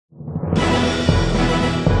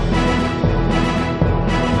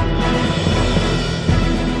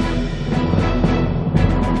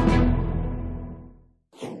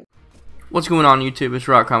What's going on YouTube? It's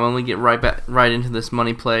Rockcom. I'm going to get right into this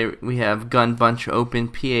money play. We have gun bunch open,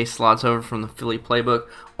 PA slots over from the Philly playbook.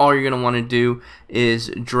 All you're going to want to do is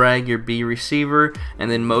drag your B receiver and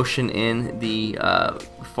then motion in the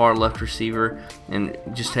far left receiver and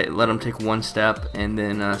just let him take one step and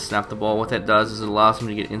then snap the ball. What that does is it allows him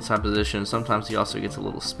to get inside position. Sometimes he also gets a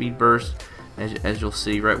little speed burst, as you'll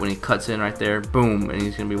see right when he cuts in right there. Boom, and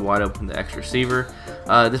he's going to be wide open to the X receiver.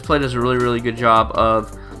 This play does a really good job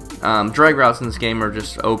of drag routes in this game are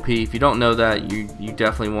just OP. If you don't know that, you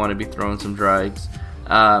definitely want to be throwing some drags.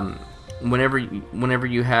 Whenever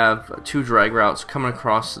you have two drag routes coming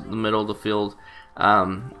across the middle of the field,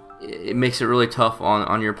 it makes it really tough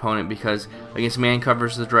on your opponent, because against man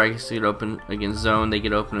covers the drags get open, against zone they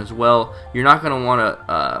get open as well. You're not going to want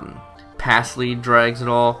to pass lead drags at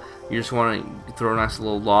all. You just want to throw a nice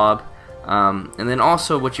little lob. And then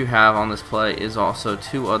also what you have on this play is also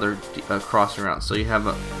two other crossing routes. So you have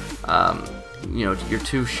your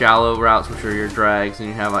two shallow routes, which are your drags, and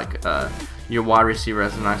you have like your wide receiver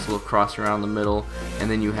has a nice little cross around the middle,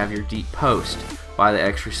 and then you have your deep post by the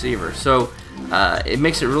X receiver. So it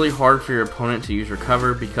makes it really hard for your opponent to use your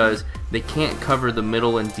cover, because they can't cover the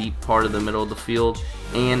middle and deep part of the middle of the field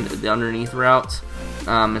and the underneath routes.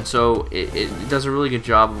 And so it does a really good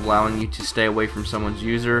job of allowing you to stay away from someone's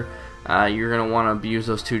user. You're going to want to abuse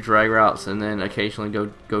those two drag routes and then occasionally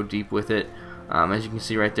go deep with it. As you can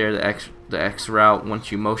see right there, the X route,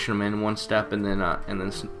 once you motion them in one step and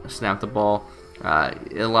then snap the ball,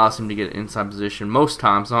 it allows him to get inside position most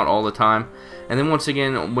times, not all the time. And then once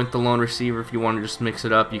again, with the lone receiver, if you want to just mix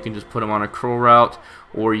it up, you can just put him on a curl route,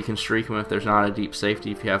 or you can streak him if there's not a deep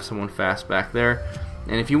safety, if you have someone fast back there.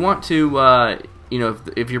 And if you want to,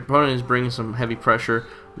 if your opponent is bringing some heavy pressure,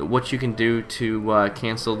 what you can do to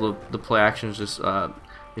cancel the play action is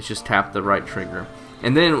just tap the right trigger.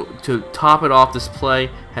 And then to top it off, this play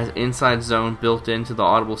has inside zone built into the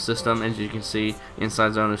audible system. As you can see,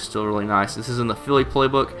 inside zone is still really nice. This is in the Philly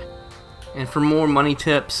playbook. And for more money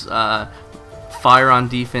tips, fire on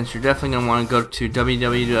defense, you're definitely going to want to go to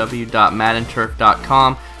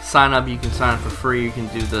www.maddenturf.com. Sign up. You can sign up for free. You can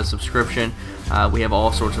do the subscription. We have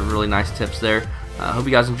all sorts of really nice tips there. Hope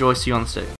you guys enjoy. See you on the stage.